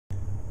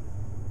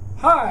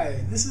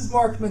Hi, this is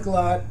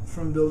Mikelat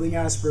from Building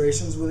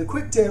Aspirations with a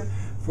quick tip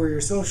for your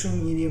social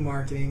media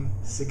marketing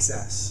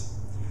success.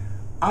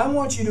 I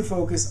want you to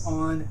focus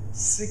on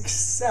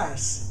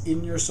success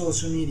in your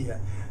social media.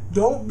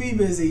 Don't be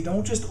busy.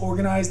 Don't just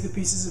organize the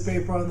pieces of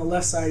paper on the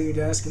left side of your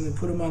desk and then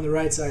put them on the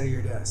right side of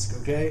your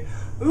desk, okay?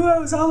 Ooh, I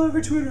was all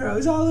over Twitter. I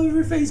was all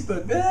over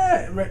Facebook.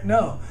 Right?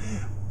 No.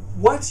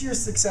 What's your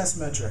success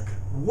metric?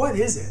 What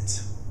is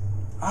it?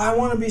 I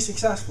want to be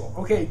successful.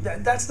 Okay,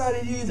 that's not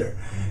it either.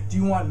 Do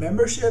you want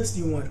memberships?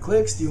 Do you want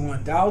clicks? Do you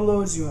want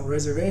downloads? Do you want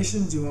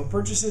reservations? Do you want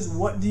purchases?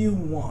 What do you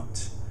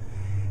want?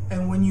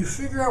 And when you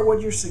figure out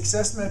what your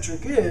success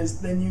metric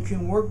is, then you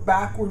can work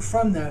backward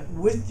from that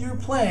with your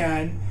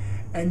plan,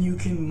 and you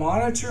can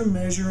monitor,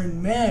 measure,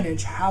 and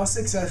manage how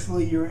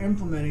successfully you're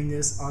implementing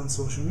this on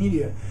social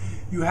media.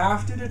 You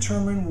have to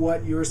determine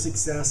what your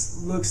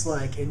success looks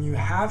like, and you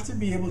have to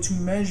be able to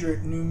measure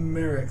it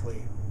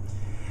numerically.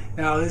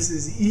 Now, this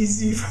is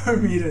easy for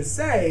me to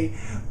say,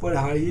 but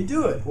how do you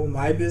do it? Well,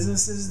 my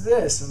business is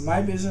this, and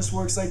my business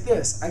works like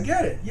this. I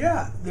get it.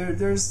 Yeah,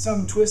 there's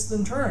some twists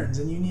and turns,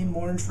 and you need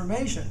more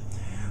information.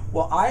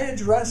 Well, I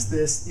address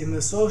this in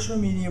the Social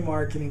Media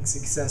Marketing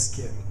Success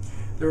Kit.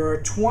 There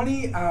are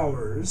 20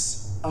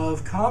 hours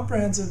of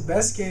comprehensive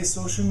best case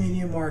social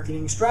media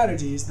marketing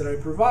strategies that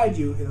I provide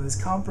you in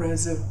this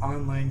comprehensive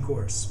online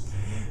course.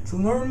 To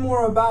learn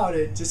more about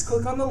it, just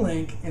click on the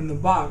link in the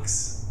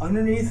box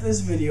underneath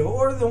this video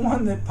or the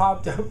one that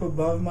popped up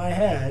above my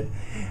head,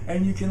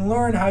 and you can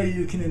learn how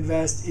you can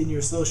invest in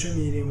your social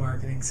media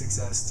marketing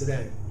success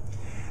today.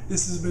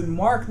 This has been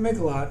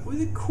Mikelat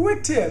with a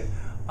quick tip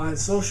on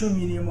social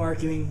media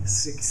marketing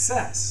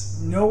success.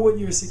 Know what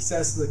your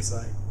success looks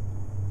like.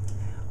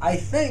 I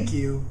thank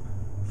you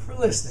for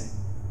listening.